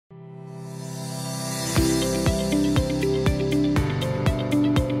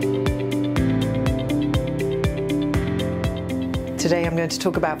Today I'm going to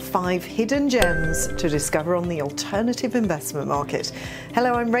talk about 5 hidden gems to discover on the alternative investment market.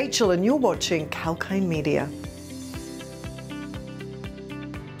 Hello, I'm Rachel and you're watching kalkinemedia.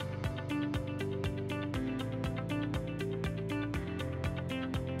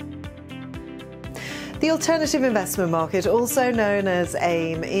 The alternative investment market, also known as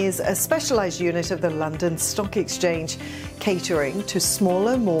AIM, is a specialised unit of the London Stock Exchange, catering to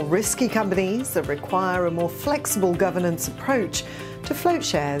smaller, more risky companies that require a more flexible governance approach to float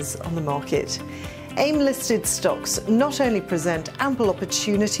shares on the market. AIM-listed stocks not only present ample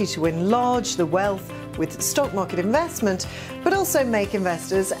opportunity to enlarge the wealth with stock market investment, but also make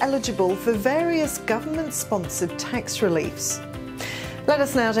investors eligible for various government-sponsored tax reliefs. Let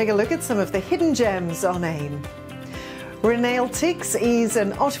us now take a look at some of the hidden gems on AIM. Renalytix is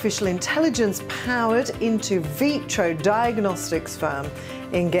an artificial intelligence-powered in vitro diagnostics firm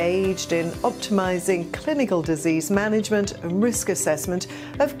engaged in optimizing clinical disease management and risk assessment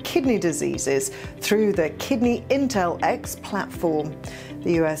of kidney diseases through the Kidney Intel X platform.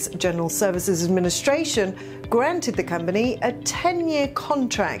 The US General Services Administration granted the company a 10-year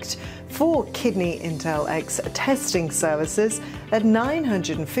contract for Kidney Intel X testing services at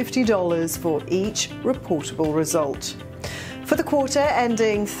 $950 for each reportable result. For the quarter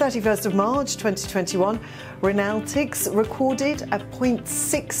ending 31st of March 2021, Renalytix recorded a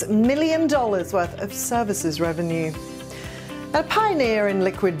 $0.6 million worth of services revenue. A pioneer in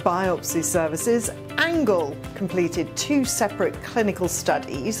liquid biopsy services, Angle completed 2 separate clinical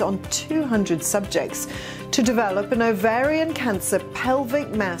studies on 200 subjects to develop an ovarian cancer pelvic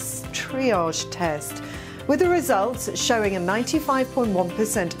mass triage test, with the results showing a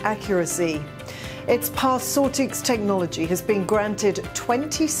 95.1% accuracy. Its Parsortix technology has been granted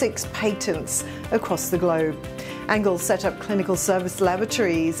 26 patents across the globe. Angle set up clinical service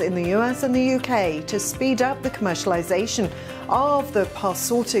laboratories in the US and the UK to speed up the commercialization of the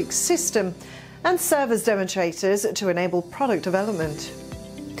Parsortix system and serve as demonstrators to enable product development.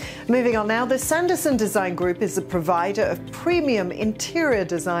 Moving on now, the Sanderson Design Group is a provider of premium interior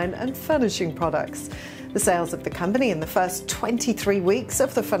design and furnishing products. The sales of the company in the first 23 weeks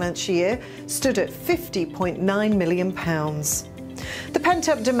of the financial year stood at £50.9 million. The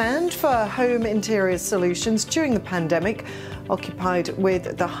pent-up demand for home interior solutions during the pandemic, occupied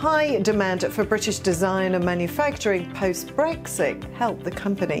with the high demand for British design and manufacturing post-Brexit, helped the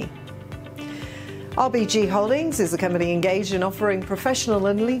company. RBG Holdings is a company engaged in offering professional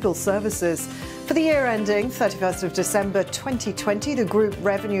and legal services. For the year ending 31st of December 2020, the group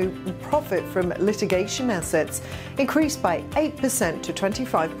revenue and profit from litigation assets increased by 8% to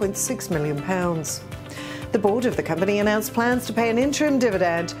 £25.6 million. The board of the company announced plans to pay an interim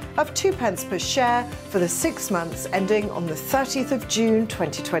dividend of 2 pence per share for the 6 months ending on the 30th of June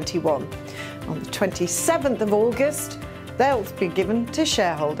 2021. On the 27th of August, they'll be given to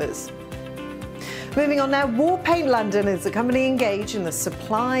shareholders. Moving on now, Warpaint London is a company engaged in the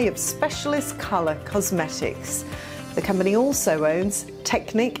supply of specialist colour cosmetics. The company also owns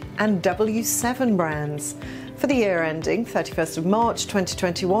Technic and W7 brands. For the year ending 31st of March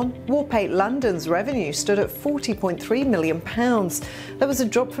 2021, Warpaint London's revenue stood at £40.3 million. That was a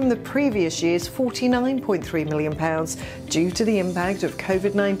drop from the previous year's £49.3 million due to the impact of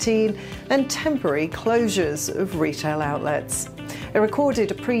COVID-19 and temporary closures of retail outlets. It recorded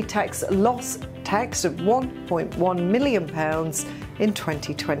a pre-tax loss tax of £1.1 million in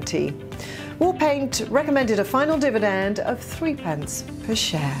 2020. Warpaint recommended a final dividend of 3 pence per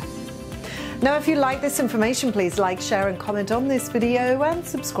share. Now, if you like this information, please like, share and comment on this video and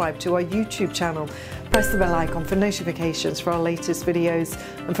subscribe to our YouTube channel. Press the bell icon for notifications for our latest videos,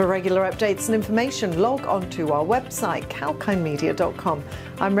 and for regular updates and information, log on to our website kalkinemedia.com.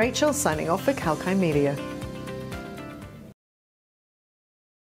 I'm Rachel, signing off for kalkinemedia.